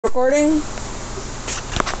recording?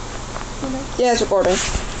 Yeah, it's recording.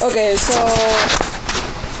 Okay, so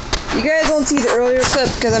you guys won't see the earlier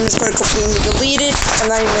clip because I'm just going to completely delete it. I'm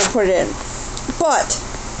not even going to put it in. But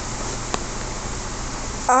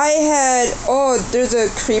I had there's a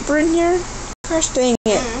creeper in here. Gosh dang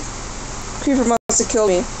it! Creeper must have killed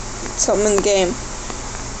me. Something in the game.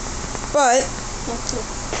 But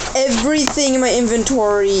everything in my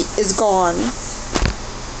inventory is gone.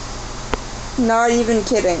 Not even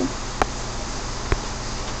kidding.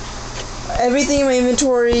 Everything in my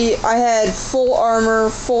inventory, I had full armor,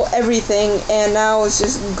 full everything, and now it's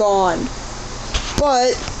just gone.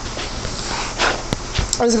 But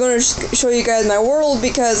I was going to show you guys my world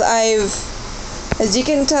because I've, as you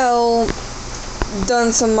can tell,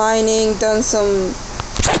 done some mining, done some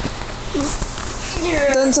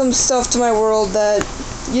stuff to my world that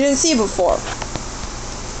you didn't see before.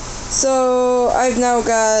 So I've now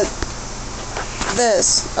got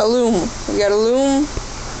this, a loom. We got a loom,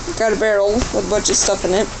 got a barrel with a bunch of stuff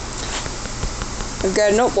in it. I've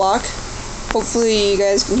got a note block. Hopefully you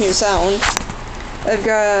guys can hear sound. I've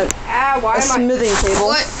got a smithing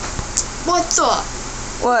table. What the?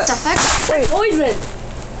 What? The heck? Wait. Poisoned.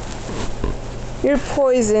 You're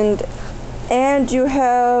poisoned, and you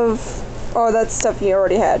have... Oh, that's stuff you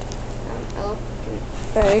already had. Hello?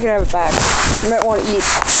 Yeah, you can have it back. You might want to eat.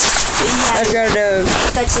 I've got a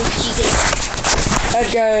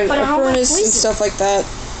furnace and stuff like that.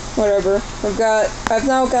 Whatever. I've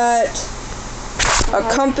now got a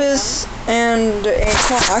compass and a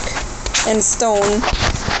clock and stone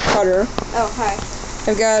cutter. Oh, hi.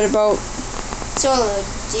 I've got about...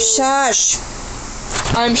 Shush!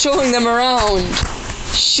 I'm showing them around.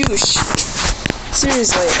 Shush.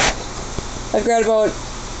 Seriously. I've got about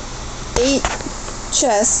 8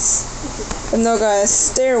 chests. I've now got a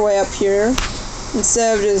stairway up here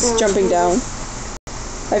instead of just jumping down.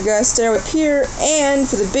 I've got a stairway up here, and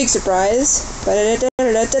for the big surprise,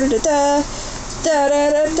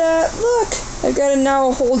 look! I've got now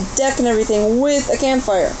a whole deck and everything with a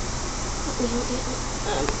campfire.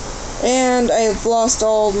 And I've lost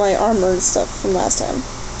all my armor and stuff from last time.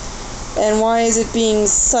 And why is it being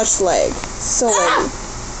such lag? So laggy.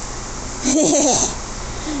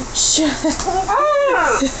 Shut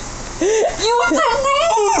up! You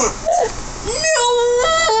No!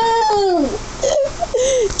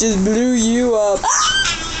 Just blew you up.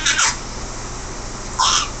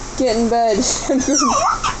 Get in bed.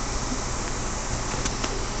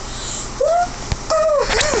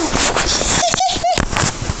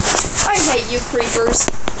 I hate you, creepers.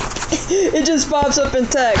 It just pops up in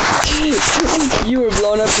text. You were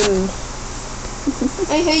blown up in...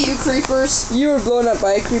 I hate you, creepers. You were blown up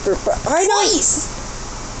by a creeper. I know.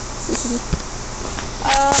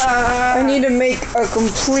 I need to make a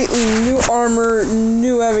completely new armor,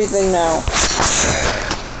 new everything now.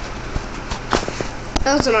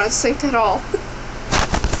 That was not synced at all.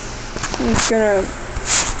 I'm just gonna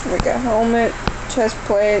make a helmet, chest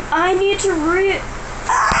plate. I need to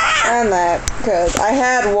And that, because I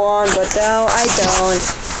had one, but now I don't.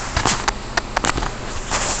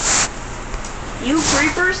 You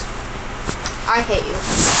creepers? I hate you.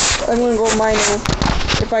 I'm gonna go mining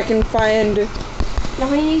if I can find. No,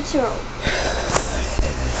 I need to.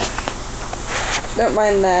 Don't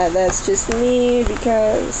mind that. That's just me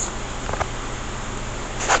because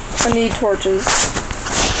I need torches.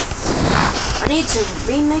 I need to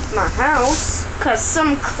remake my house because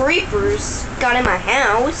some creepers got in my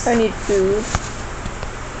house. I need food.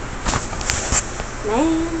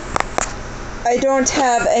 Man. I don't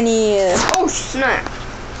have any. Oh snap!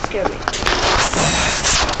 Scared me.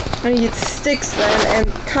 I need sticks then and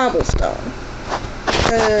cobblestone.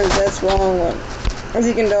 Because that's the wrong one. As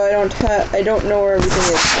you can tell, I don't know where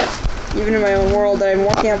everything is. Even in my own world that I'm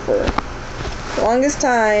walking out for the longest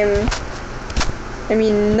time. I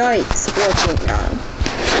mean, nights working on.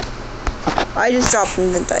 I just dropped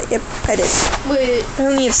them, didn't I? Yep, I did. Wait. I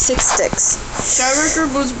only have 6 sticks. Skywalker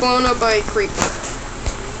was blown up by a creeper.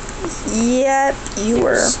 Yep, you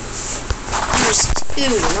were. There's 2.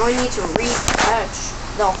 Now I need to repatch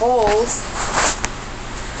the holes.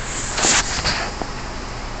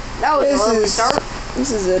 That was a lovely start.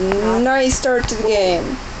 This is a nice start to the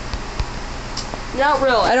game. Not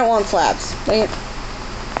really. I don't want slabs. Dang it.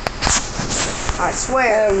 I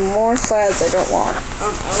swear. I have more slabs I don't want.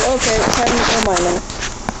 Okay, time to go mining.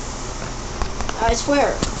 I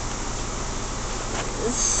swear.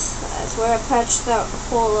 I swear I patched that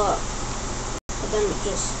hole up. But then it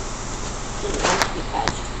just didn't want to be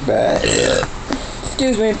patched.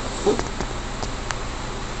 Excuse me.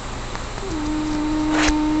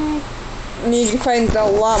 I need to find a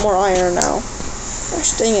lot more iron now.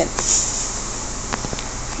 Gosh dang it.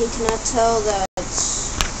 You cannot tell that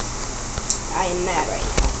I am mad right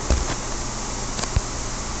now.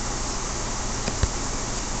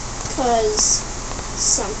 Because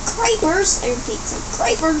some creepers, I repeat, some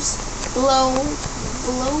creepers blew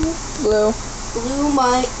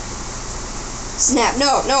my snap.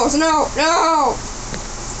 No.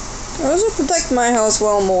 I was gonna protect my house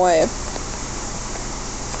while I'm away.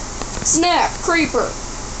 Snap, creeper.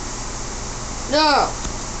 No.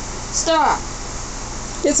 Stop.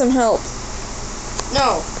 Get some help.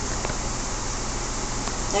 No.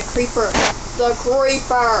 That creeper. The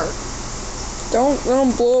creeper.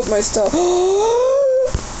 Don't blow up my stuff.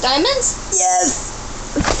 Diamonds? Yes!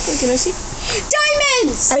 Wait, can I see?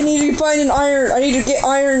 Diamonds! I need to find an iron. I need to get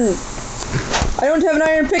iron. I don't have an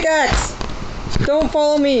iron pickaxe. Don't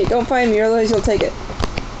follow me. Don't find me, otherwise you'll take it.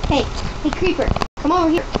 Hey, creeper. Come over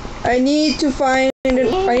here. I need to find iron.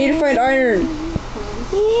 Come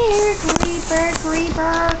here,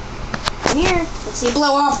 creeper. Come here. Let's see you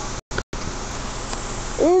blow up.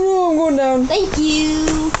 Oh no, I'm going down. Thank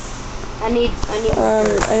you. I need.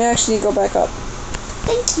 I actually need to go back up.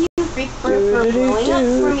 Thank you, creeper, for blowing up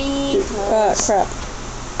for me. Crap.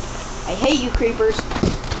 I hate you, creepers.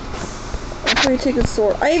 I'm trying to take a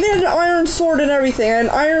sword. I even had an iron sword and everything. I had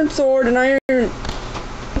an iron sword and iron.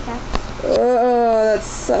 Okay. Oh, that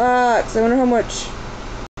sucks. I wonder how much.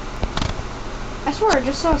 I swear, I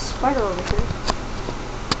just saw a spider over here.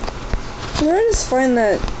 Where did I just find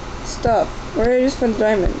that stuff? Where did I just find the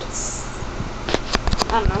diamond?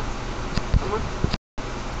 I don't know.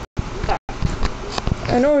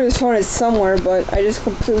 I know I just found it somewhere, but I just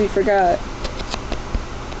completely forgot.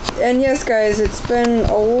 And yes, guys, it's been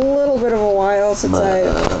a little bit of a while since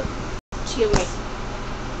Excuse me.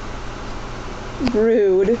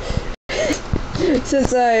 Rude.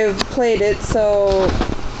 Since I've played it, so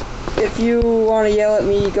if you want to yell at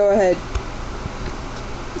me, go ahead.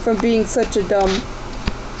 If I'm being such a dumb.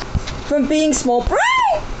 If I'm being small.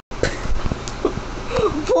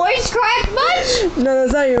 Voice crack much? No,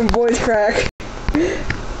 that's not even voice crack.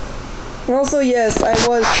 And also, yes, I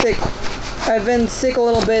was sick. I've been sick a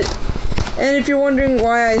little bit. And if you're wondering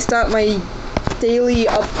why I stopped my weekly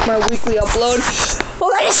upload, well,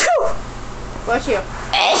 that is who. Bless you.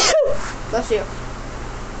 Bless you.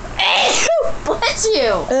 Bless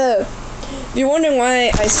you. If you're wondering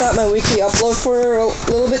why I stopped my weekly upload for a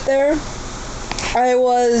little bit there, I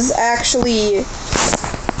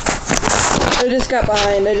just got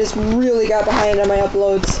behind. I just really got behind on my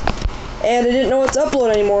uploads. And I didn't know what to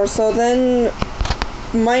upload anymore, so then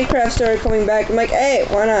Minecraft started coming back. I'm like, hey,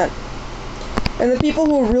 why not? And the people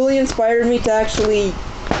who really inspired me to actually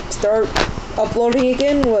start uploading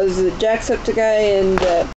again was Jacksepticeye and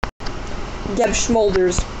Gab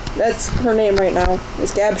Schmolders. That's her name right now.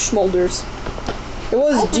 It's Gab Schmolders. It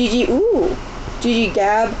was GG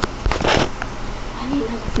Gab.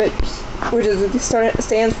 But which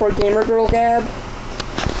stands for Gamer Girl Gab.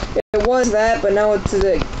 It was that, but now it's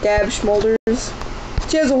the Gab Schmolders.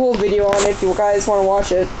 She has a whole video on it if you guys want to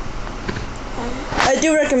watch it. I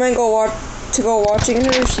do recommend go watching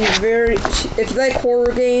her. If you like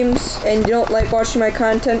horror games and you don't like watching my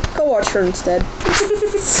content, go watch her instead.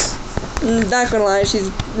 Not gonna lie, she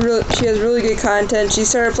has really good content. She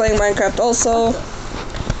started playing Minecraft also.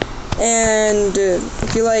 And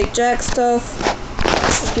if you like Jack stuff,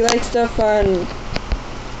 if you like stuff on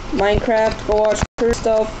Minecraft, go watch her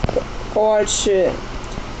stuff. Go watch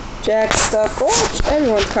Jack's stuff. Go watch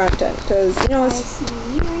everyone's content, because you know it's. I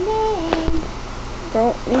see your name.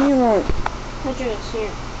 Don't leave me alone. Put yours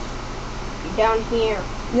here. You're down here.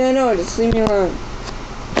 No, just leave me alone.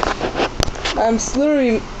 I'm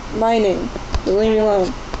literally mining. Just leave me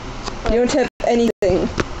alone. You don't have anything.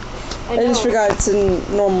 I just forgot it's in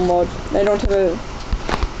normal mode. I don't have a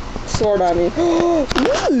sword on me.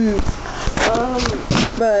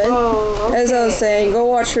 But as I was saying, go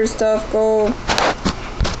watch her stuff.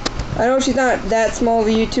 I know she's not that small of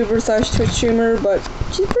a YouTuber / Twitch streamer, but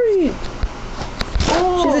she's pretty.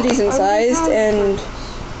 She's a decent sized, and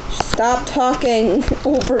stop talking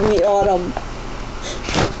over me, Autumn.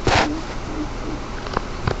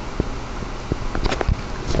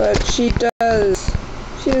 But she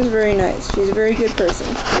is very nice. She's a very good person.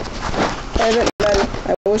 I haven't met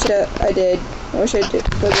her. I wish that I did. I wish I was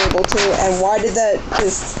able to. And why did that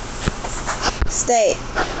just stay?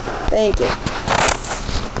 Thank you.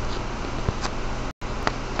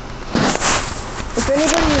 If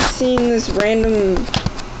anybody has seen this random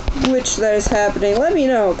glitch that is happening, let me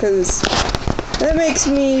know, because that makes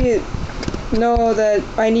me know that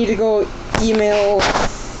I need to go email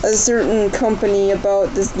a certain company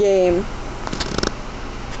about this game.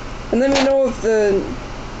 And let me know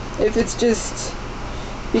if it's just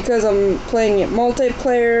because I'm playing it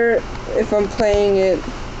multiplayer, if I'm playing it.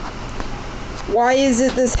 Why is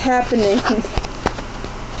this happening?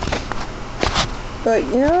 But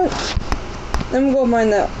you know what? I'm gonna go mine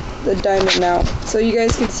the diamond now, so you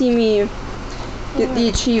guys can see me get the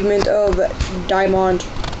achievement of diamond.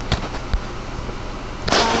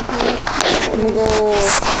 I'm gonna go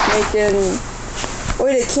making.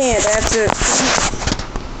 Wait, I can't. I have to.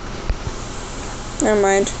 Never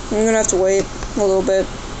mind. I'm gonna have to wait a little bit.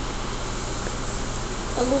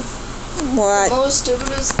 What? The most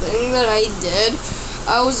stupidest thing that I did,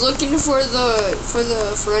 I was looking for the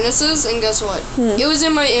furnaces, and guess what? It was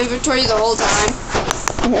in my inventory the whole time.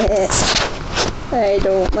 I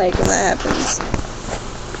don't like when that happens.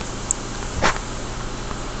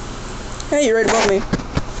 Hey, you're right above me.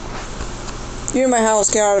 You're in my house.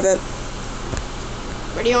 Get out of it.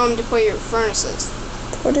 Where do you want me to put your furnaces?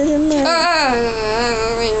 Put it in there.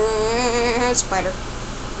 Spider.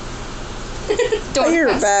 I hear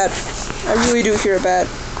it bad. I really do hear it bad.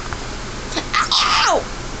 Ow!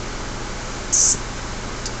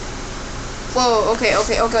 Whoa, okay. I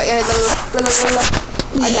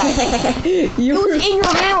died. It was in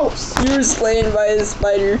your house! You were slain by a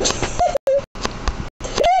spider.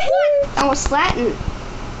 I was slatin.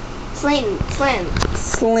 Slain.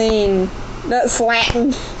 Not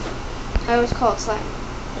slatin. I was called slatin.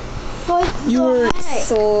 What You were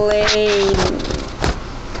slain.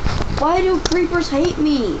 Why do creepers hate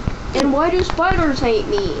me? And why do spiders hate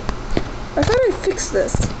me? I thought I fixed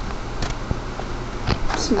this.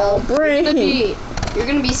 Small brain. You're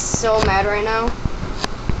gonna be so mad right now.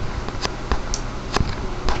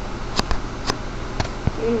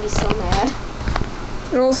 You're gonna be so mad.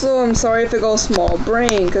 And also, I'm sorry if I go small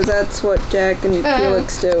brain, because that's what Jack and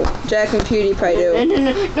Felix do. Jack and PewDiePie do.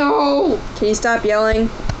 No! Can you stop yelling?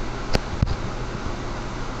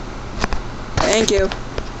 Thank you.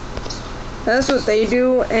 That's what they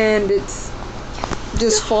do, and it's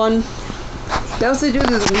just fun. They also do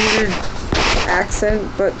this weird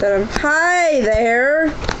accent, but then I'm, hi there!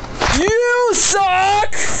 You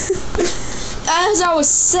suck! As I was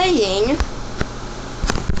saying...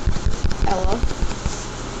 Ella.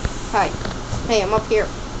 Hi. Hey, I'm up here.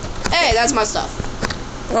 Hey, that's my stuff.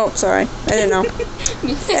 Oh, sorry. I didn't know.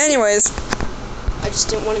 Anyways. I just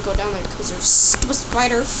didn't want to go down there because there's a stupid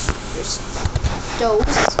spider. There's those.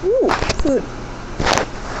 Ooh, food.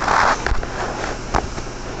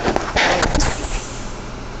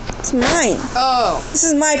 It's mine. Oh. This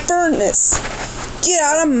is my furnace. Get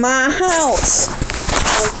out of my house.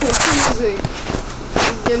 Okay,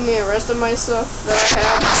 give me the rest of my stuff that I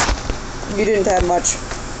have. You didn't have much.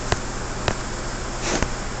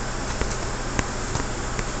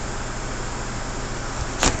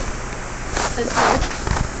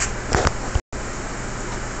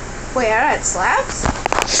 Wait, I had slabs?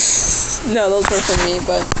 No, those were for me,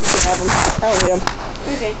 but you can have them. I don't need them.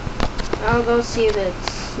 Okay. I'll go see if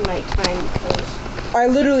it's my time because... I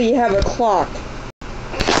literally have a clock.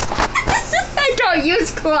 I don't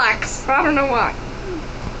use clocks. I don't know why.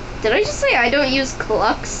 Did I just say I don't use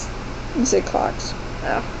clocks? You say clocks.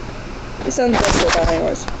 Oh. It sounds better about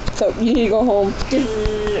anyways. So, you need to go home.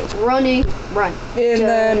 Running. Run. In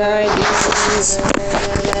the 90s.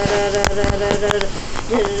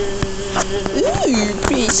 Ooh,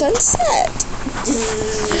 pretty sunset.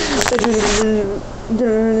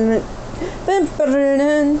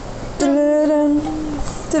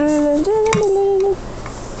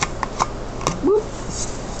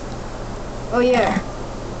 Oh yeah.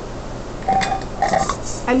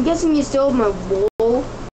 I'm guessing you stole my wool.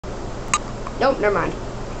 Nope, never mind.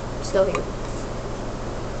 Still here.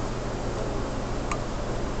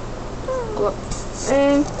 Go up.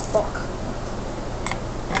 And fuck.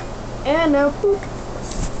 And now poop.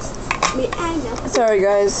 Sorry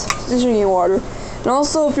guys, just drinking water. And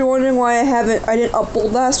also, if you're wondering why I didn't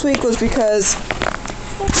upload last week, was because,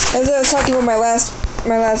 as I was talking about my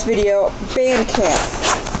last video, band camp.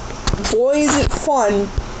 Boy, is it fun,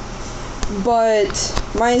 but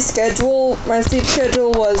my sleep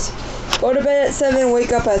schedule was go to bed at 7,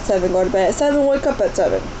 wake up at 7, go to bed at 7, wake up at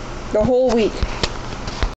 7, the whole week.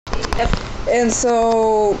 Yep. And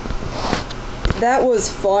so, that was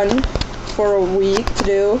fun for a week to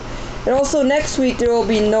do. And also next week there will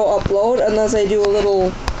be no upload unless I do a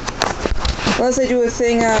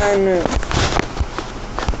thing on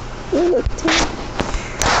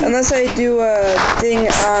unless I do a thing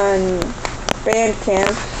on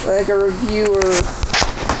Bandcamp, like a review or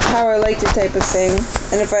how I liked it type of thing.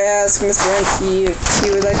 And if I ask Mr. Enke if he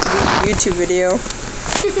would like to do a YouTube video.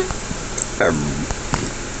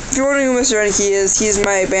 If you're wondering who Mr. Enke is, he's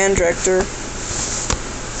my band director.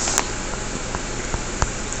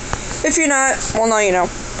 If you're not, well, now you know.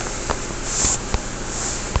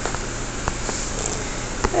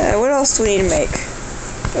 What else do we need to make?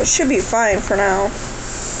 It should be fine for now.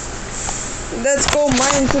 Let's go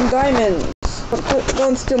mine some diamonds.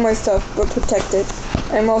 Don't steal my stuff, but protect it.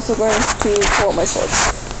 I'm also going to pull out my sword.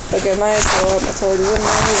 Okay, my sword is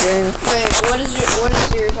amazing. Wait, what is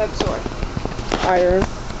your type of sword? Iron.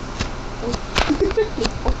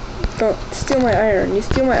 Don't steal my iron. You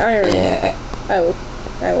steal my iron. Yeah. I will.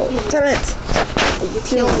 Damn it! You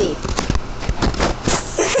kill me.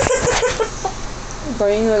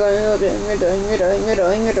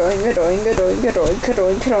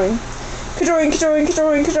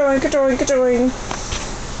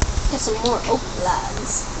 Get some more oak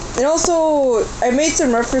logs. And also, I made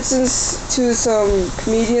some references to some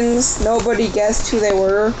comedians. Nobody guessed who they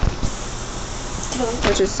were,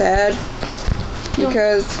 which is sad.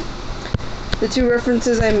 Because the two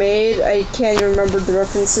references I made, I can't even remember the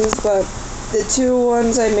references, but the two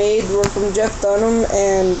ones I made were from Jeff Dunham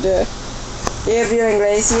and Gabriel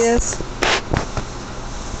Iglesias.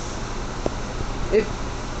 If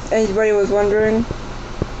anybody was wondering.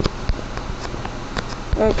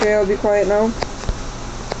 Okay, I'll be quiet now.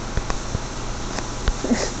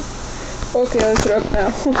 Okay, I'll shut up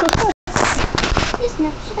now. It's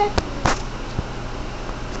not shut.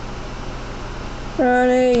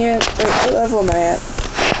 Running it. Wait, what level am I at?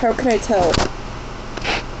 How can I tell?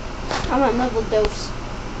 I'm at level dose.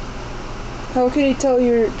 How can you tell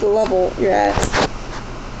the level you're at?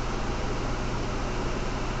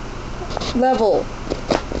 Level.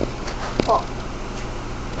 Oh.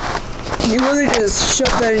 You really just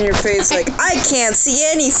shoved that in your face like, I can't see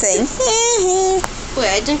anything. Wait,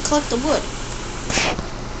 I didn't collect the wood.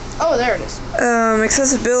 Oh, there it is.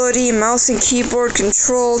 Accessibility, mouse and keyboard,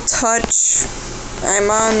 control, touch.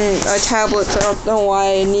 I'm on a tablet, so I don't know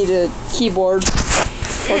why I need a keyboard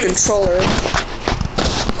or controller.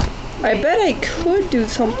 I bet I could do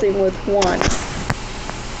something with one.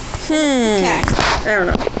 Pickaxe. I don't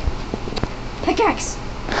know. Pickaxe.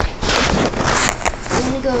 I'm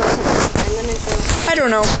gonna go. I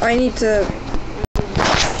don't know. I need to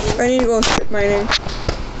go strip mining.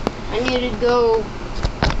 I need to go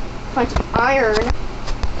find some iron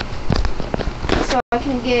so I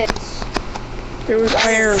can get. There was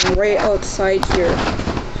iron right outside here.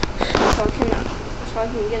 So I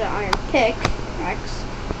can get an iron pickaxe.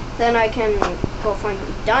 Then I can go find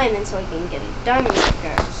some diamonds so I can get a diamond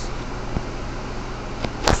pickaxe.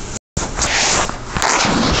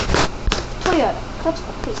 Toyota, cut to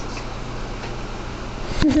pieces.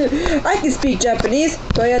 I can speak Japanese.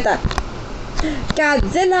 Toyota.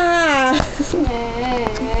 Godzilla!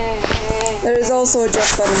 There is also a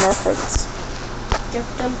Jeff Dunham reference.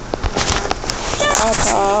 Jeff Dunham. Shut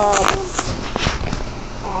up.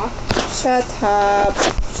 Aw. Shut up.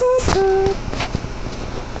 Shut up.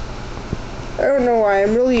 I don't know why.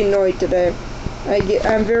 I'm really annoyed today.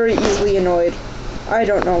 I'm very easily annoyed. I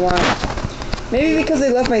don't know why. Maybe because I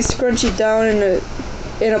left my scrunchie down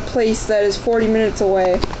in a place that is 40 minutes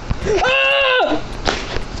away. Ah!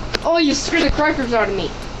 Oh, you scared the crackers out of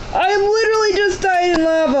me. I literally just died in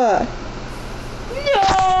lava.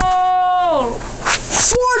 No!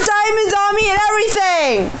 4 diamonds on me and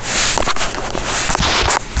everything!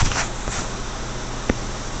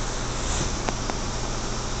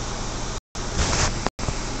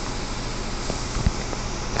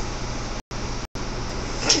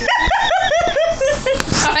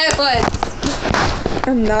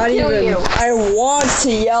 I'm not even. You. I want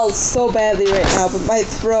to yell so badly right now, but my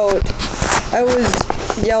throat. I was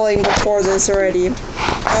yelling before this already.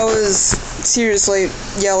 I was seriously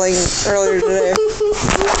yelling earlier today.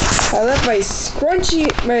 I left my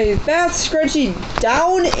bath scrunchie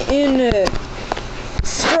down in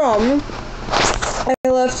scrum.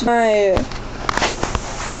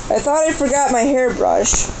 I thought I forgot my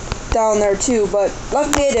hairbrush down there too, but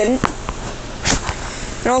luckily I didn't.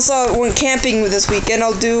 And also, I went camping this weekend.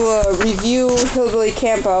 I'll do a review Hillbilly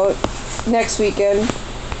Campout next weekend.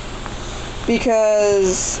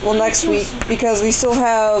 Next week. Because we still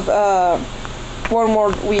have one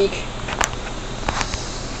more week.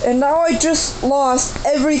 And now I just lost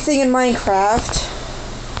everything in Minecraft.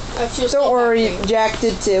 Don't worry, Jack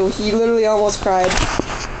did too. He literally almost cried.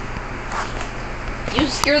 You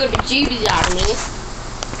scared the bejeebies out of me.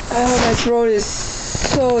 Oh, my throat is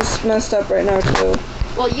so messed up right now too.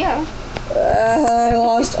 Well, yeah. I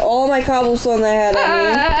lost all my cobblestone that I had on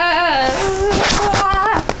me.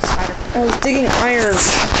 I was digging iron.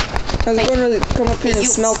 I was going to come up here and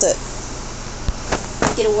smelt it.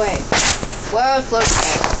 Get away. Well, close.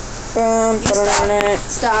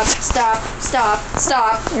 Stop.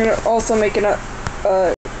 I'm gonna also make it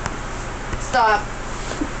Stop.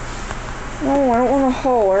 No, I don't want a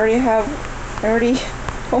hoe. I already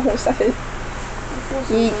almost had it.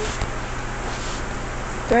 Yeet.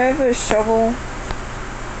 Do I have a shovel?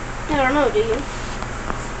 I don't know, do you?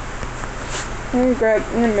 I'm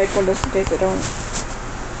gonna make one just in case I don't.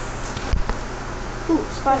 Ooh,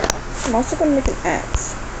 spider. I'm also gonna make an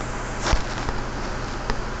axe.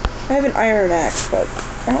 I have an iron axe, but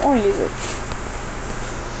I don't want to use it.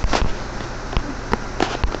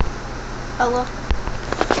 Hello?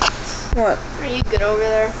 What? Are you good over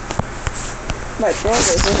there? My throat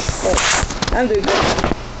isn't, but I'm doing good.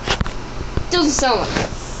 Doesn't sound like it.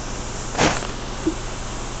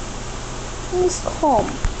 It's calm.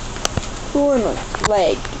 Cool and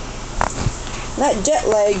lag. Not jet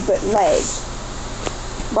lag, but lag.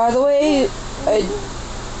 By the way,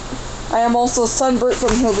 I am also Sunbird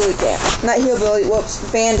from Hillbilly Camp. Not Hillbilly, whoops,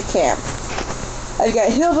 Band Camp. I've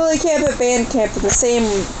got Hillbilly Camp and Band Camp in the same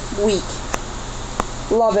week.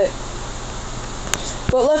 Love it.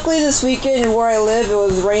 But luckily this weekend where I live, it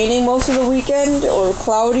was raining most of the weekend, or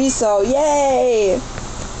cloudy, so yay!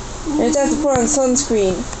 And I just have to put on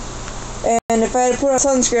sunscreen. And if I had to put on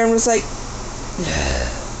sunscreen, I'm just like,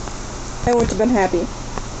 I wouldn't have been happy.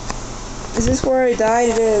 Is this where I died?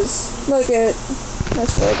 It is. Look at it.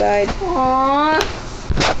 That's where I died. Aww.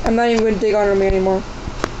 I'm not even going to dig under me anymore.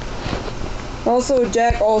 Also,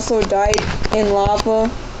 Jack also died in lava.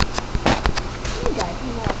 You died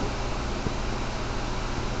in lava.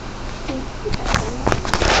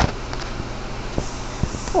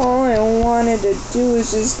 All I wanted to do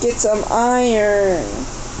is just get some iron.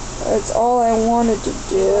 That's all I wanted to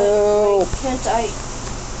do. Wait, can't I?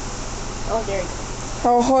 Oh, there you go.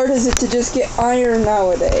 How hard is it to just get iron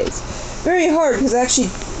nowadays? Very hard, because actually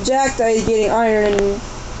Jack died getting iron and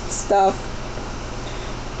stuff.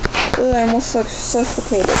 Ugh, I almost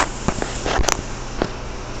suffocated.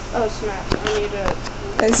 Oh snap! I need to.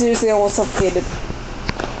 I seriously almost suffocated.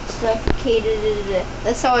 Suffocated.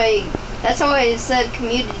 That's how I said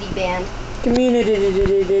community band.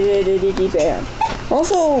 Community band.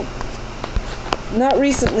 Also, not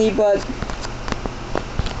recently, but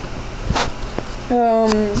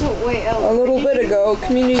So wait, a little bit ago,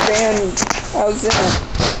 community band. I was in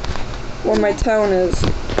where my town is.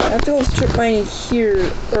 I have to go strip mining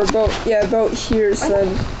here, or about here. So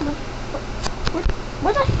then.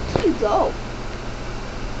 Where the heck did you go?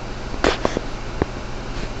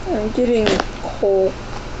 I'm getting coal.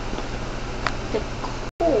 The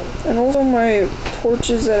coal. And also my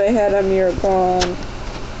torches that I had on me are gone.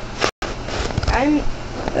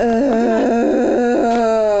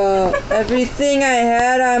 Everything I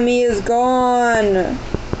had on me is gone.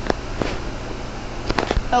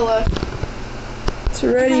 Hello. It's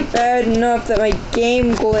already bad enough that my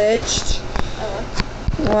game glitched. Hello.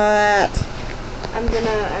 What? I'm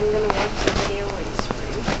gonna watch the video when it's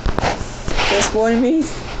free. This boy me?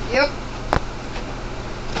 Yep.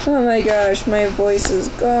 Oh my gosh, my voice is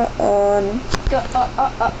gone. On.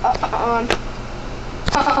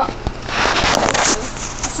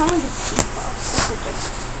 Sound like a beatbox.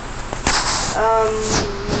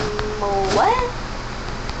 What?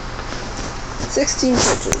 16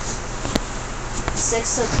 torches.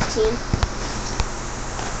 16.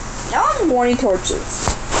 Now I'm 20 torches.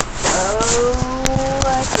 Oh,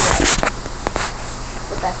 that's right.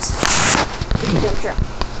 But that's don't drop.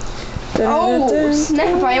 Oh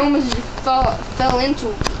snap! I almost fell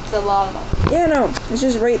into the lava. Yeah, no, it's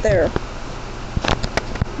just right there.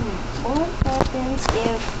 What happens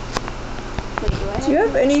if? Wait, Do you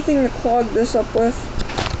have anything to clog this up with?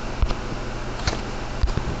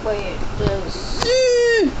 Wait, does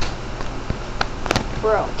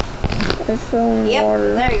bro? I fell in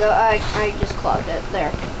water. There you go. I just clogged it.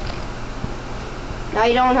 There. Now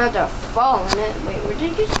you don't have to fall in it. Wait, where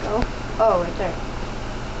did you just go? Oh, right there.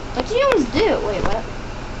 What did you almost do? Wait, what?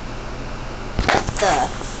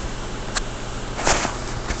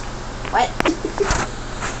 What?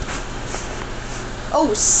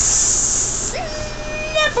 Oh, snapperoni.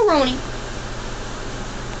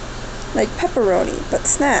 Like pepperoni, but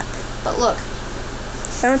snap. But look.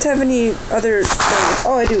 I don't have any other things.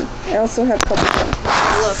 Oh, I do. I also have cobblestone.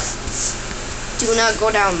 Look. Do not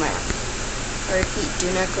go down there. I repeat,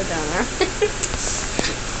 do not go down there.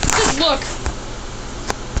 Just look.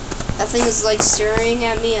 That thing is like staring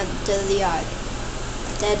at me into the eye.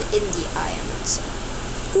 Dead in the eye, I meant so.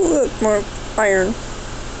 Ooh, look, more iron.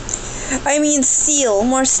 I mean steel,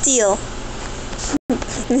 more steel.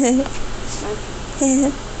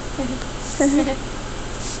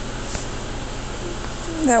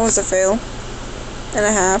 That was a fail. and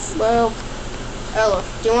a half. Well, Ella,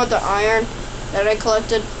 do you want the iron that I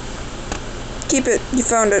collected? Keep it. You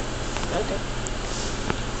found it. Okay.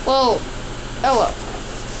 Well, Ella,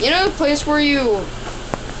 you know the place where you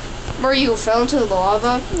fell into the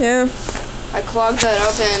lava? Yeah. I clogged that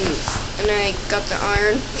up and I got the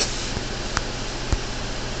iron.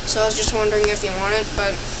 So I was just wondering if you want it,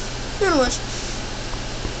 but anyways.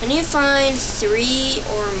 I need to find 3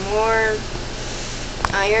 or more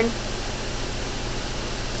iron.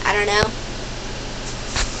 I don't know.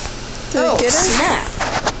 Did I get it? Snap.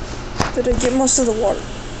 Did I get most of the water?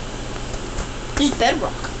 There's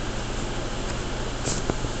bedrock.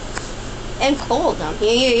 And coal down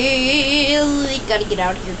here. Gotta get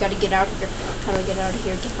out of here. Gotta get out of here. How do I get out of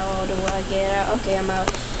here? How do I get out? Okay, I'm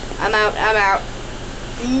out. I'm out. I'm out.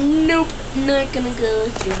 Nope. Not gonna go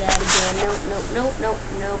through that again. Nope. Nope. Nope. Nope.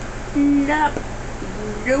 Nope. Nope.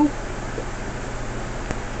 Nope.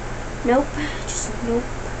 Nope. Just nope.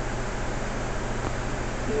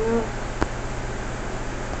 Nope.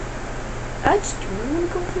 I just don't want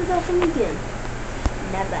to go through that thing again.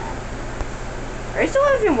 Never. Are you still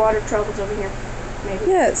having water troubles over here? Maybe.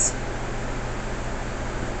 Yes.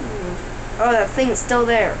 Oh, that thing's still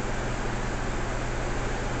there.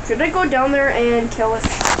 Should I go down there and kill it?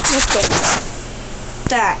 What the?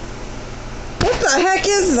 That. What the heck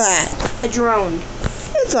is that? A drone.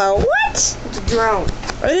 It's a what? It's a drone.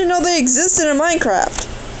 I didn't know they existed in Minecraft.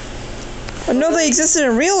 I know they existed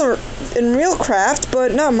in real craft,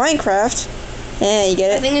 but not Minecraft. Yeah, you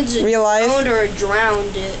get it? I think it's a real life. Drowned or a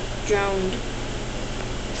drowned. Drowned.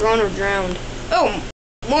 Drone or drowned. Oh,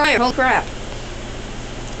 more iron. Holy crap.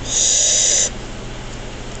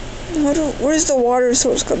 Where's the water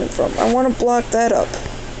source coming from? I want to block that up.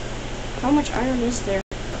 How much iron is there?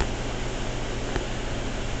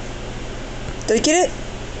 Did I get it?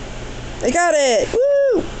 I got it!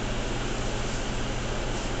 Woo!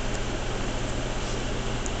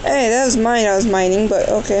 Hey, that was mine I was mining, but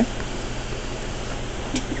okay.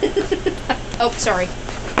 Oh, sorry.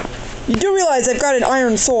 You do realize I've got an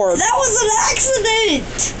iron sword. That was an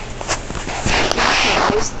accident! No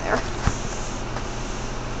ice there.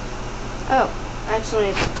 Oh, actually,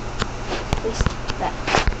 at least that.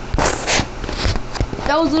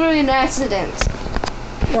 That was literally an accident.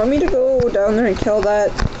 Want me to go down there and kill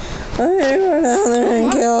that? I'm gonna go down there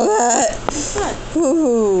and kill that. What?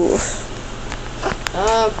 Ooh.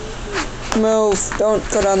 Move. Don't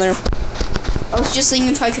go down there. I was just seeing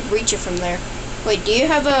if I could reach it from there. Wait, do you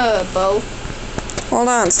have a bow? Hold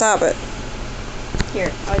on, stop it.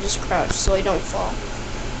 Here, I'll just crouch so I don't fall.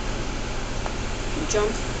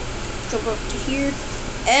 Jump up to here,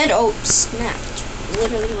 and oh, snapped.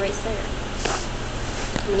 Literally right there.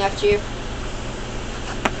 Coming after you.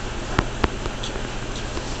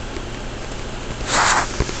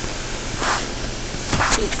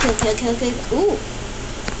 Kill. Ooh.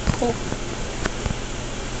 Cool.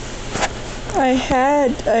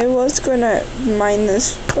 I was gonna mine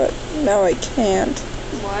this, but now I can't.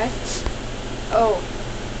 Why? Oh.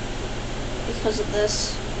 Because of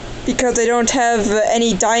this. Because I don't have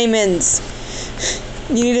any diamonds.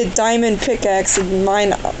 You need a diamond pickaxe to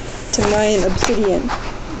mine obsidian.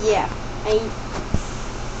 Yeah.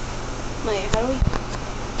 Wait, how do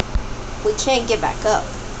we can't get back up.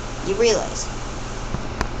 You realize.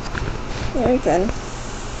 There you can.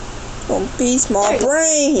 Don't be small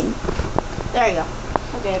brain. There you go.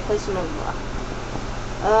 Okay, I placed another block.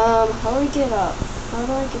 How do I get up? How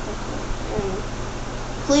do I get back up? And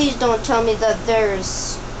please don't tell me that there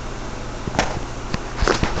is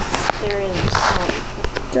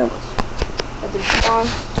Jump. that there's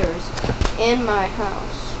monsters in my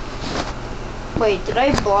house. Wait, did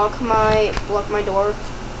I block my door?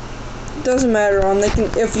 Doesn't matter.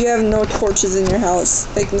 If you have no torches in your house,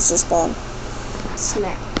 they can still spawn.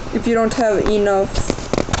 Snap. If you don't have enough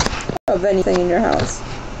of anything in your house.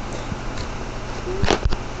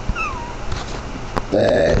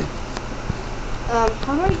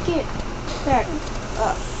 How do I get back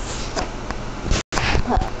up?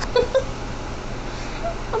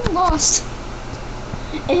 I'm lost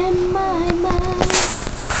in my mind.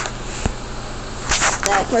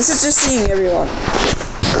 My sister's singing everyone.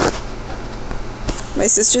 My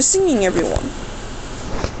sister's singing everyone.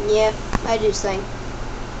 Yeah, I do sing.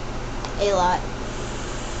 A lot.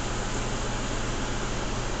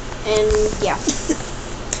 And yeah.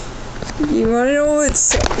 You wanna know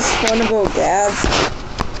what's fun about Gab?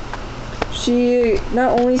 She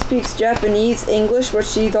not only speaks Japanese, English, but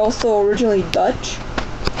she's also originally Dutch.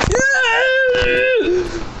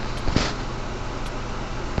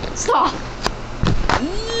 Stop!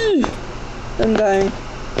 I'm dying.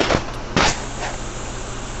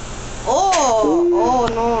 Oh!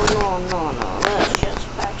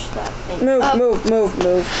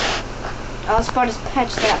 I was about to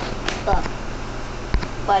patch that bug.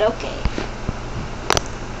 But okay.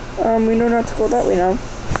 We know not to go that way now.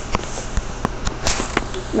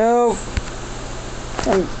 No.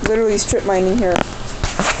 I'm literally strip mining here.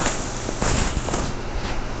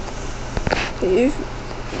 Leave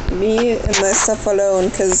me and my stuff alone,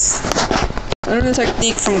 because I learned the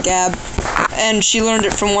technique from Gab, and she learned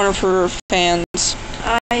it from one of her fans.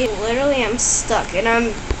 I literally am stuck, and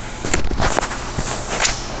I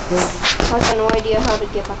have no idea how to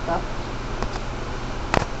get back up.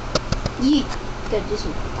 Yeet! Gotta do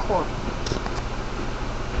some core.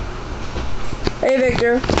 Hey,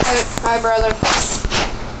 Victor. Hi, brother.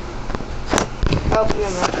 Oh,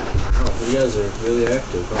 never mind. Oh, you guys are really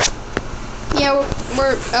active, huh? Yeah,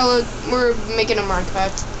 we're making a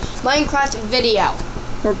Minecraft video.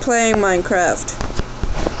 We're playing Minecraft.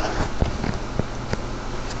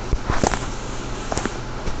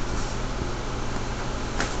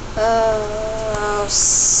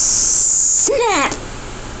 Snap!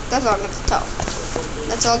 That's all I'm gonna tell.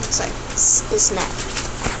 That's all I can say. Is snap.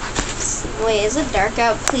 Wait, is it dark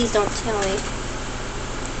out? Please don't tell me.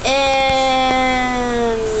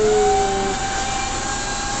 And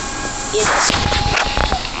it's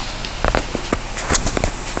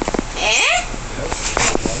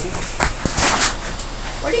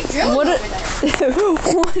what are you drilling over there?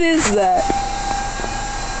 What is that?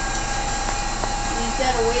 You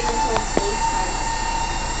gotta wait until it's daytime.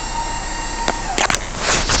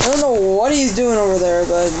 I don't know what he's doing over there,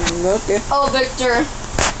 but okay. Oh, Victor.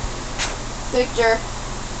 Victor.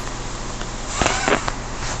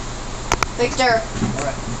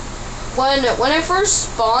 When I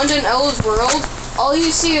first spawned in Ella's world, all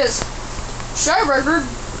you see is Shy Record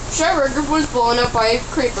was blown up by a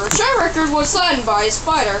creeper. Shy Record was slain by a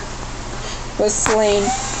spider. Was slain.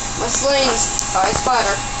 Was slain by a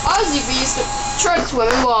spider. Ozzy Beast tried to swim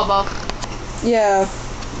in lava. Yeah.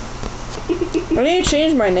 I need to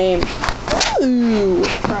change my name. Ooh.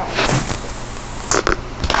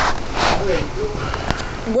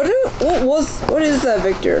 What is that,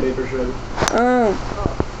 Victor? Paper shredder. Oh.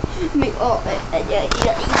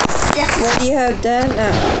 What do you have that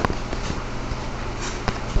now?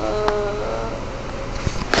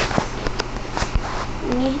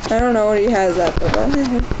 I don't know what he has that, but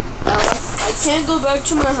I can't go back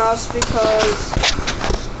to my house because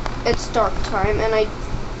it's dark time and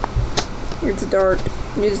it's dark.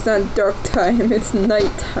 It's not dark time, it's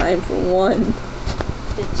night time for one.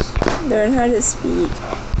 It's Learn how to speak.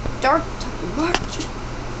 dark time March.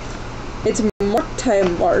 It's Mark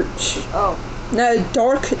time March. Oh. Not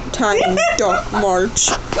dark time dark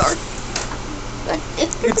March. Dark.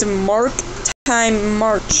 It's Mark time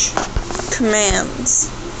March. Commands.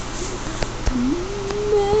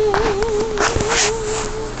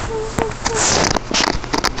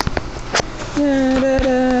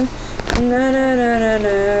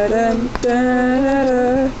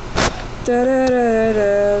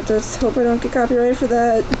 Just hope I don't get copyrighted for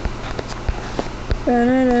that.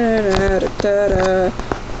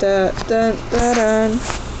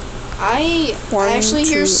 I actually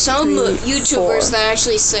hear some YouTubers that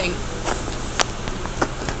actually sing.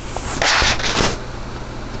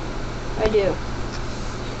 I do.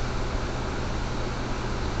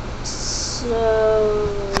 So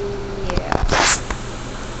yeah.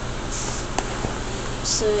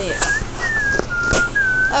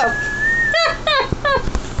 Oh.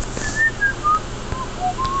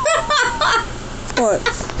 What?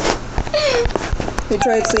 You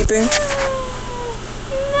tried sleeping?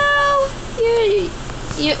 No.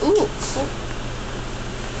 Yeah. Ooh.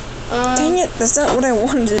 Dang it! That's not what I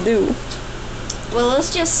wanted to do. Well,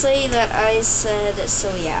 let's just say that I said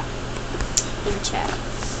so. Yeah. In chat.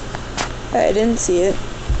 I didn't see it.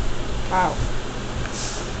 Wow.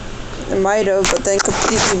 I might have, but then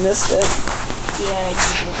completely missed it. Yeah, I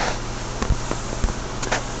did.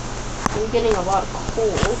 I'm getting a lot of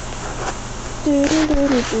coal. This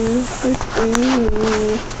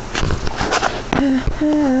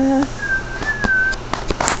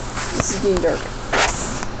is getting dark.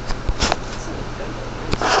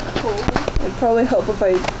 It'd probably help if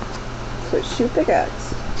I switch to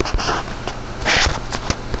pickaxe.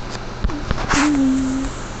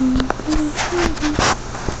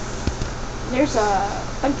 There's a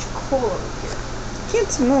bunch of coal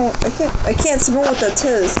over here. I can't smell what that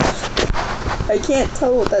is. I can't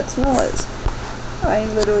tell what that smell is. I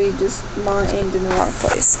literally just mined in the wrong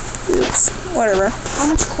place. Oops. Whatever. How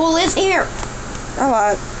much coal is here? A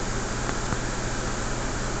lot.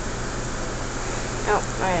 Oh,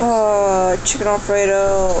 alright. Oh, chicken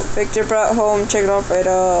Alfredo. Victor brought home chicken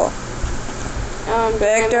Alfredo.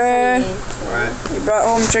 Victor, Alright. you brought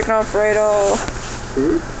home chicken Alfredo.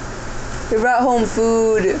 Hmm? You brought home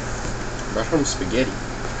food. Brought home spaghetti.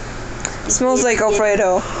 It smells like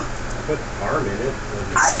Alfredo. I put arm in it.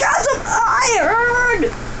 I got some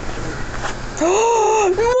iron!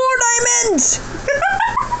 More diamonds!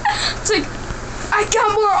 It's like, I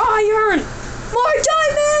got more iron! More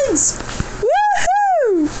diamonds!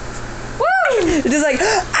 Woohoo! Woo! It's just like,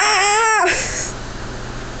 ah!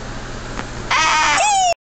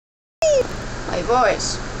 My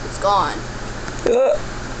voice is gone. Uh,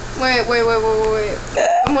 Wait.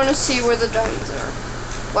 I want to see where the diamonds are.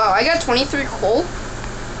 Wow, I got 23 coal.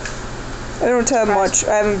 I don't have much.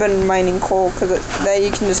 I haven't been mining coal because that you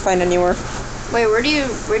can just find anywhere. Wait, where did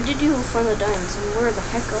you find the diamonds? And where the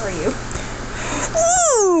heck are you?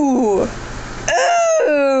 Ooh!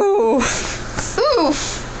 Ooh! Ooh!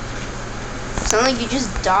 Sound like you just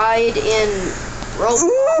died in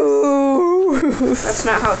Roblox. Ooh! That's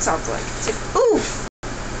not how it sounds like. It's like, oof!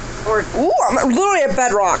 Or, Ooh, I'm literally at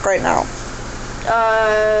bedrock right now.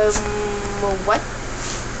 what?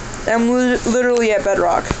 I'm literally at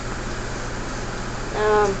bedrock.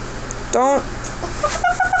 Don't.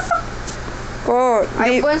 Go.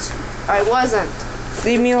 I wasn't.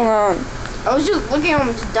 Leave me alone. I was just looking how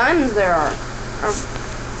much diamonds there are.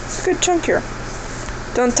 It's a good chunk here.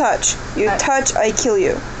 Don't touch. You touch, I kill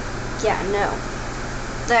you. Yeah, no.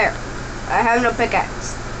 There. I have no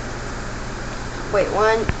pickaxe. Wait,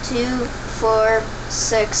 1, 2, 4,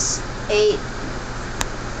 6, 8.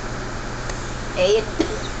 8?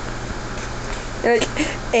 You're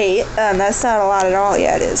like, 8? That's not a lot at all.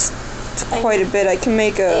 Yeah, it is. It's quite a bit. I can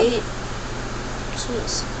make a... 8.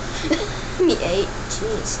 Jeez. Me 8.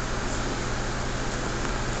 Jeez.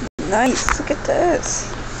 Nice. Look at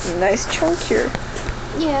this. Nice chunk here.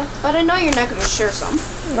 Yeah, but I know you're not gonna share some.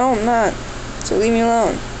 No, I'm not. So leave me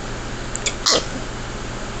alone.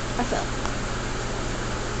 I fell.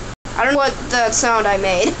 I don't know what that sound I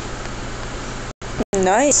made.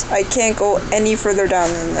 Nice. I can't go any further down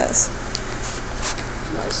than this.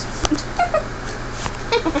 Nice.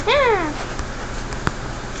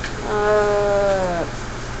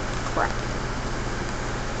 Crap.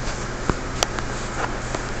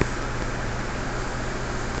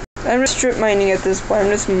 I'm just strip mining at this point.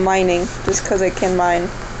 I'm just mining just because I can mine.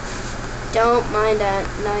 Don't mind at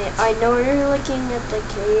night. I know you're looking at the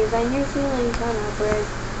cave and you're feeling kind of brave.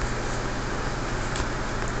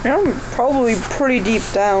 I'm probably pretty deep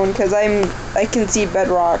down because I can see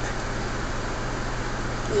bedrock.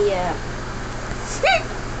 Yeah.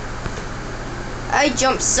 I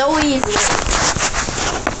jump so easy.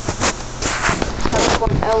 That's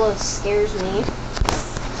when Ella scares me.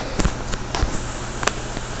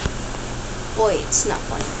 Boy, it's not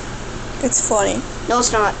funny. It's funny. No,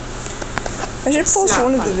 it's not. I should post not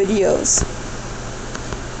one of funny. the videos.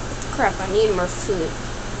 Crap, I need more food.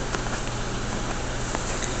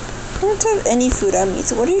 I don't have any food on me,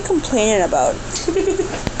 so what are you complaining about?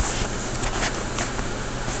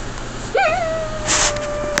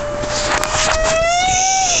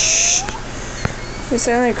 You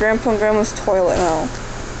sound like Grandpa and Grandma's toilet now.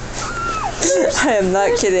 I am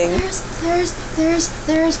not kidding.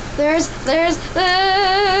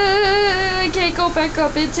 I can't go back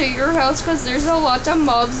up into your house because there's a lot of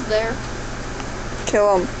mobs there.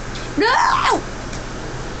 Kill him. No!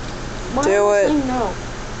 Why Do was it. I no?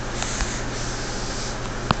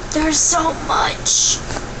 There's so much.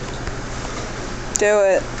 Do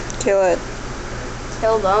it. Kill it.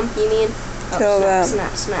 Kill them, you mean? Oh, Kill them.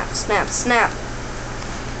 Snap.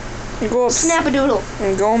 You go up. Snap-a-doodle.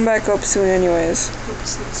 I'm going back up soon anyways.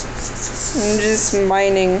 I'm just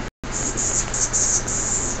mining.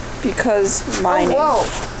 Because mining. Oh,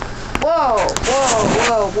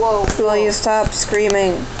 whoa. Will you stop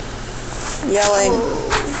screaming? Yelling.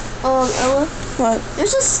 Ella, What?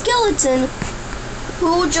 there's a skeleton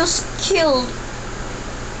who just killed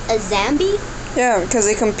a zombie? Yeah, because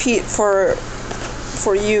they compete for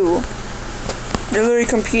you. They're literally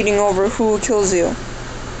competing over who kills you.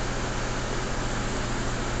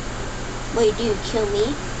 Wait, do you kill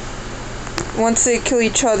me? Once they kill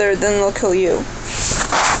each other, then they'll kill you.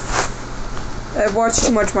 I've watched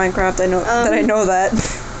too much Minecraft. I know that. I know that.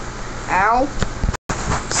 Ow.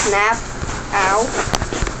 Snap. Ow.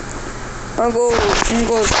 I'm gonna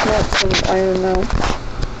go snap some iron now.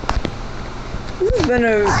 This has been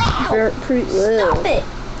a pretty. Stop it.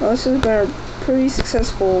 Well, this has been a pretty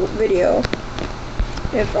successful video.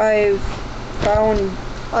 If I've found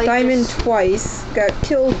diamond twice,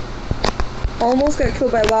 almost got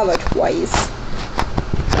killed by lava twice.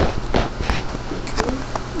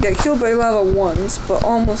 Got killed by lava once, but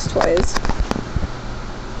almost twice.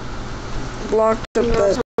 blocked up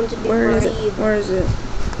the... Where is it? Where is it?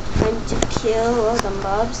 Time to kill all the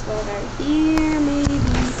mobs that are here, maybe.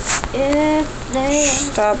 If they...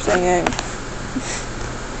 Stop singing.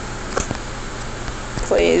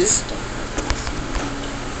 Please.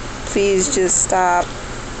 Please just stop.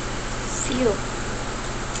 Phew.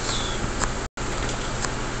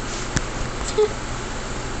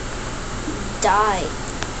 Die.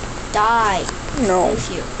 Die. No. Thank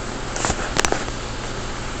you.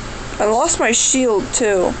 I lost my shield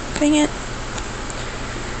too. Dang it.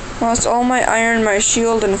 Lost all my iron, my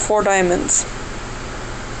shield, and 4 diamonds.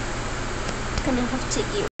 Gonna have to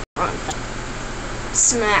eat on that.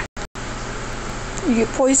 Snack. You get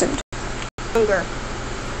poisoned. Hunger.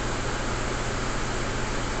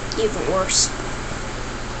 Even worse.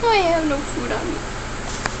 I have no food on me.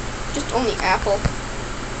 Just only apple.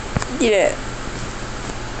 Eat it.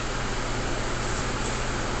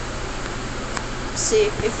 See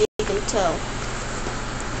if you can tell.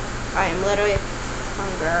 I am literally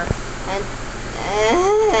hunger and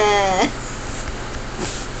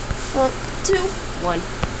 1, 2, 1.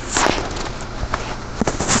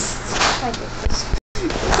 I get this.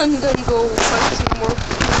 I'm gonna go find some more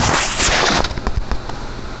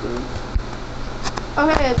food.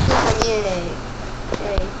 Okay, yay.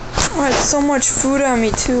 Yay. Oh, I had so much food on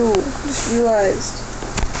me too. Just realized.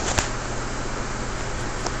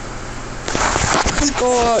 Let's go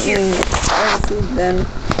out and find food then.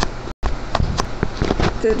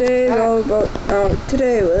 Today is all about... No,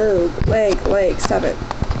 today... Whoa, leg, stop it.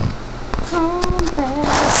 Come back.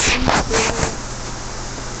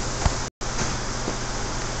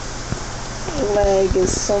 Leg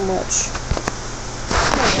is so much.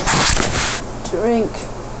 Drink.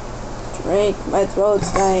 My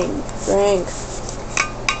throat's dying. Drink.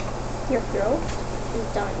 Your throat is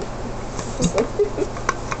done.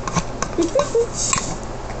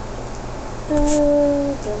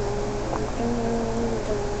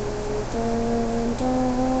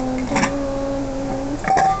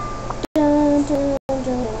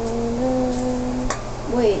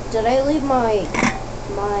 Wait, did I leave my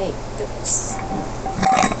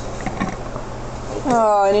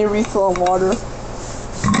Oh, I need a refill on water.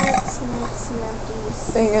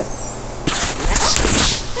 Dang it.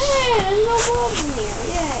 Hey, there's no mobs in here.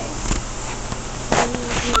 Yay.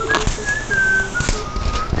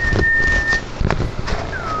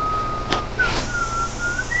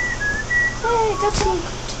 Hey, got some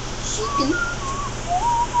chicken.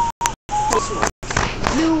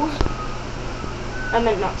 You. I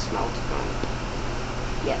meant not smelt.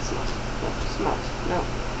 Yes, smelt. No, smelt. No.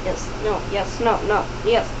 Yes. No. Yes. No. No.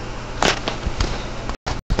 Yes.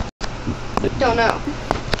 Don't know.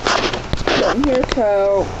 Come here,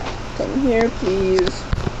 cow. Come here, please.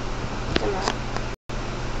 Don't know.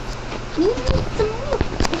 Need some milk.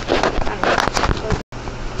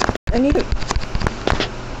 I need to...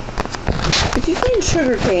 If you find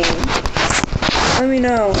sugar cane, let me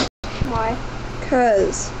know. Why?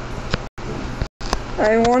 Cause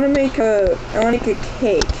I want to make a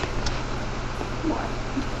cake. Why?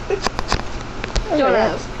 Don't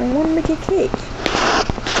ask. I want to make a cake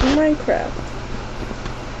in Minecraft.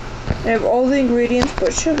 I have all the ingredients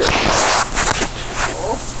but sugar.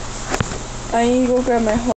 Oh. I need to go grab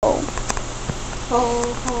my hoe. Ho.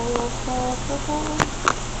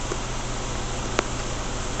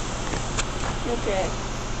 Okay.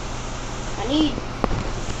 I need.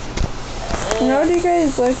 How do you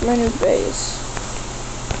guys like my new base?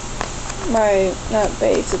 Not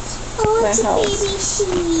base, it's my it's house. A baby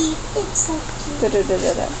sheep. It's so cute.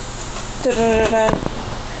 Da-da-da-da-da. Da-da-da-da.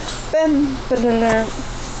 Bam, ba-da-da.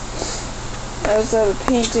 I also have a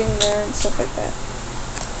painting there and stuff like that.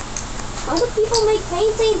 How do people make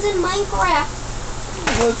paintings in Minecraft?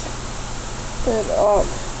 Look it up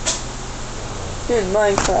in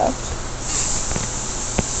Minecraft.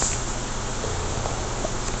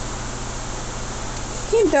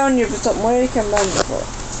 Came down here for something. What did I come down here for?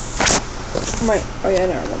 Oh yeah, I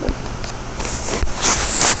don't remember.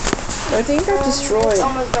 I think I got destroyed. It's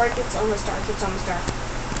almost dark.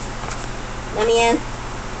 Let me in.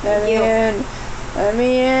 Let me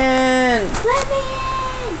in.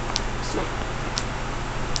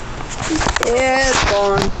 Yeah, it's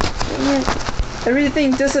gone.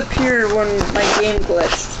 Everything disappeared when my game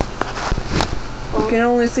glitched. You can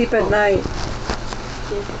only sleep at night.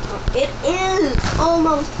 It is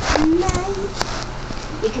almost night.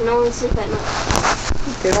 You can only sleep at night.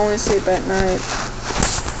 You can only sleep at night.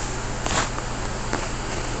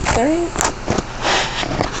 Dang.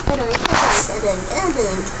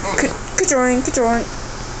 Ka-join. You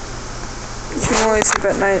can only sleep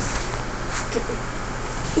at night.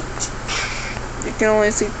 You can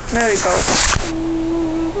only see. There we go.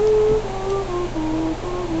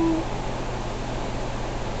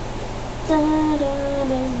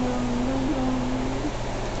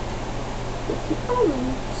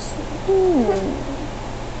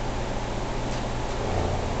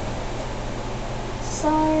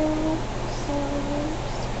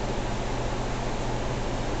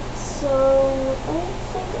 So I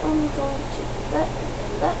think I'm going to do that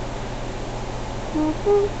and that.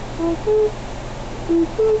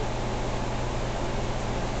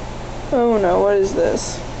 Oh no, what is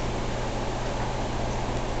this?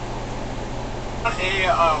 A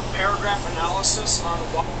paragraph analysis on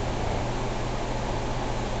why.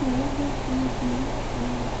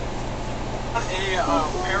 A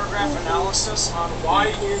paragraph analysis on why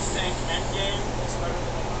you think Endgame is better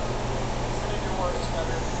than Infinity War is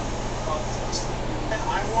better than and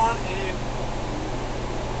I want a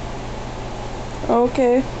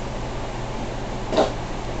Okay.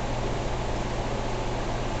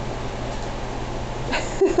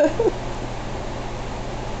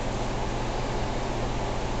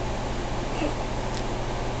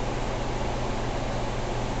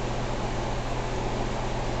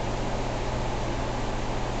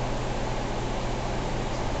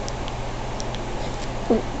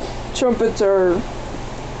 Trumpets are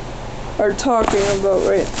talking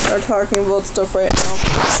about stuff right now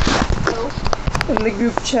in the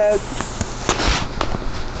group chat.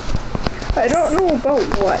 I don't know about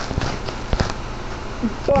what,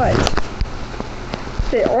 but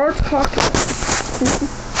they are talking.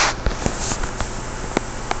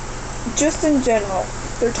 Just in general,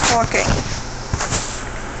 they're talking.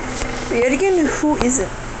 But yet again, who isn't?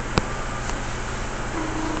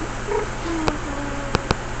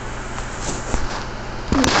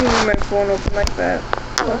 Leaving my phone open like that.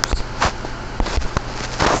 Oops.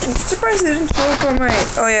 I'm surprised it didn't show up on my.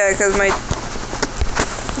 Oh yeah, because my.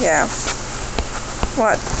 Yeah.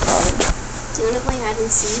 What? Do you want to play hide and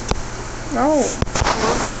seek? No.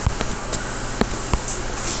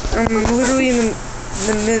 I'm literally in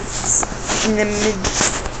the midst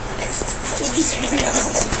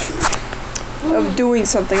of doing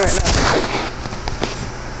something right now.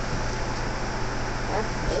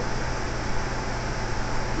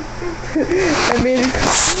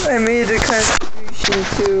 I made a contribution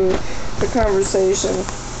to the conversation.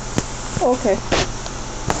 Okay.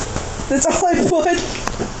 That's all I put.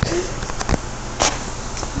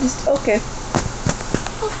 Just okay.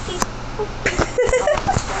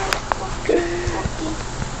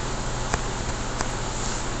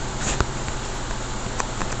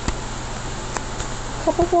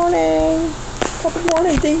 Cup of morning. Cup of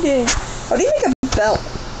morning, ding ding. How do you make a bell?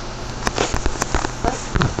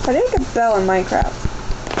 How do you make a bell in Minecraft?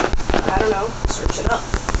 I don't know. Search it up.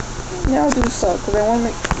 Yeah, I'll do so, because I want to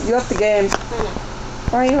make... You left the game. I know.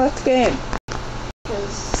 Why you left the game?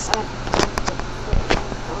 Because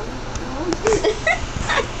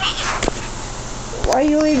Why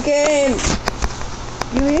you leave game?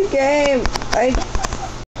 You leave game.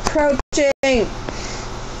 Crouching.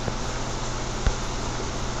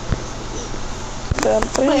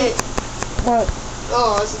 Wait. What?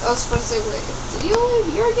 Oh, I was supposed to say, wait, did you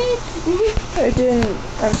leave your game? I didn't.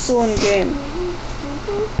 I'm still in game.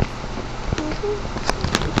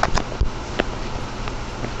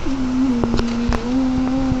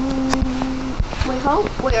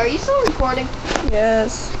 Wait, are you still recording?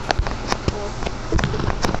 Yes.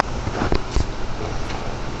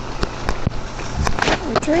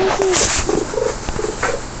 I'm trying to...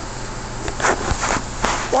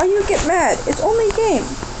 Why you get mad? It's only a game.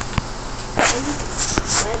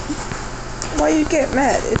 Why you get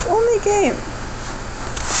mad? It's only a game.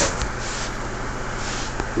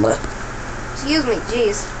 Excuse me,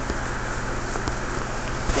 jeez.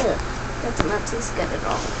 Ugh, that did not taste good at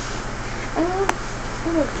all. I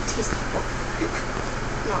love the taste of pork.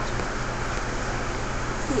 Not.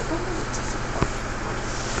 I love the taste of pork.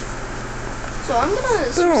 So I'm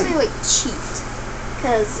gonna seriously like cheat.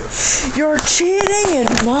 Cause you're cheating in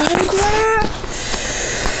Minecraft?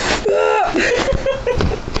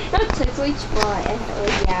 that's totally why.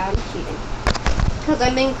 Yeah, I'm cheating. Cause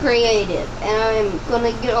I'm being creative and I'm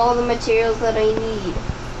gonna get all the materials that I need.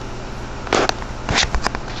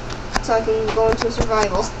 So I can go into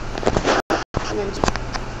survival. And then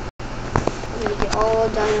I'm gonna get all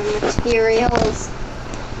the diamond materials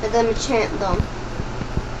and then enchant them.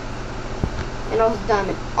 And also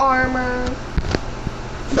diamond armor.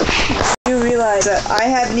 You realize that I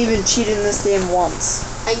haven't even cheated in this game once.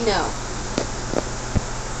 I know.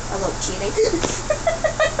 I love cheating.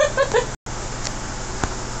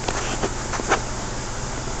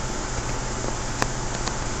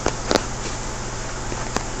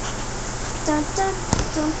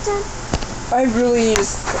 son? I really need to.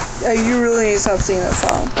 You really need to stop singing that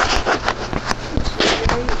song.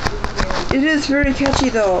 It is very catchy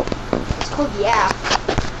though. It's called Yeah.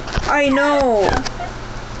 I know.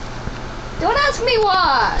 Don't ask me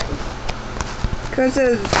why. Because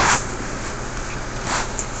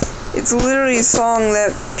it's literally a song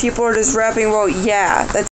that people are just rapping about. Yeah,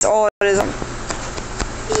 that's all it is.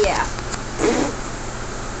 Yeah.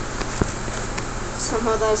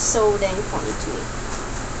 Somehow that's so dang funny to me.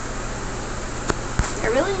 I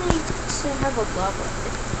really need to have a blog with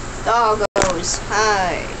it. Doggos,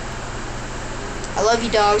 hi. I love you,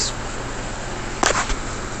 dogs.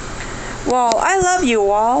 Wall, I love you,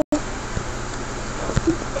 Wall.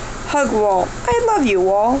 Hug Wall. I love you,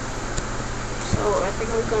 Wall. So I think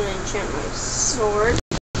I'm gonna enchant my sword.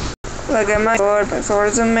 Look at my sword. My sword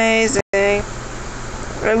is amazing. I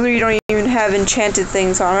literally don't even have enchanted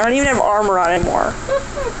things on. I don't even have armor on anymore.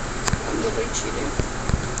 I'm literally cheating.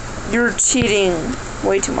 You're cheating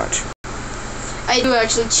way too much. I do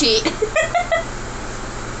actually cheat.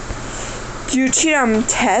 Do you cheat on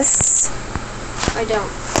tests? I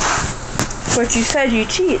don't. But you said you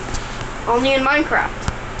cheat. Only in Minecraft.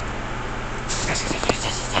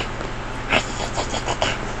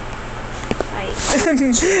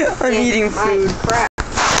 I'm eating food. Minecraft.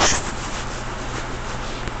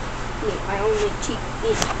 I only cheat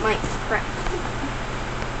in Minecraft.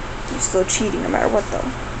 You're still cheating no matter what though.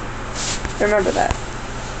 Remember that.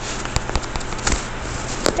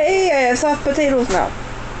 Hey, I have soft potatoes now.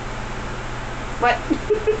 What?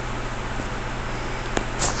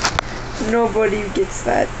 Nobody gets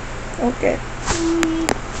that. Okay.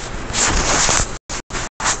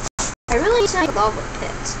 I really need to make a lava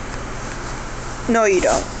pit. No, you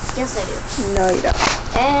don't. Yes, I do. No, you don't.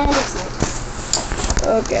 And it's night.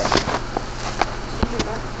 Okay.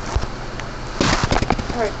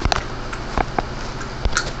 Alright.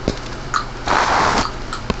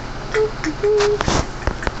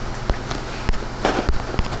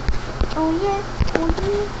 Oh yeah. Oh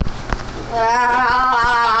yeah.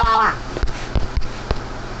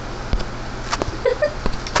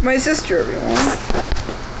 My sister, everyone.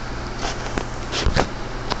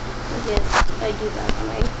 I do that when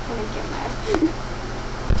I get mad.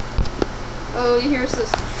 Oh, here's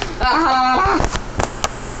this. Ah!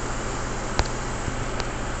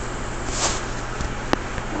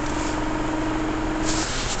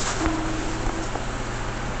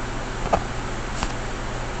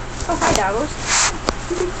 Oh, hi, doggos.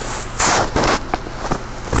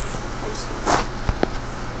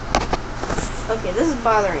 Okay, this is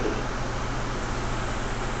bothering me.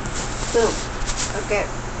 Boom. Okay.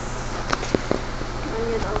 I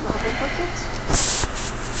need a lava bucket.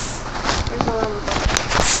 Where's the lava bucket?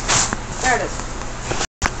 There it is.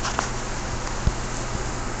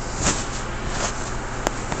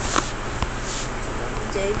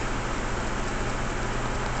 Dig.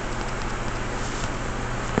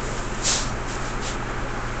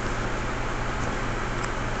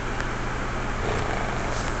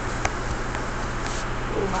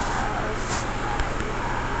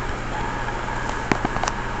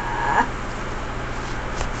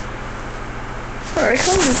 Alright, I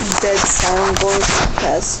kind of this dead sound going through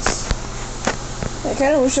tests. I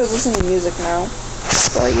kind of wish I was listening to music now.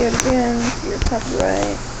 But yet again, you're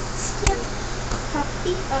copyright. Yep.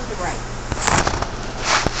 Copy of the right.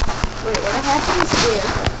 Wait, what happens is...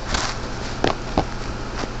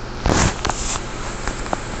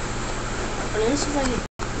 Let me see if I can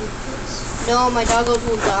do this. No, my doggos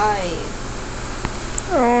will die.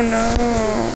 Oh no.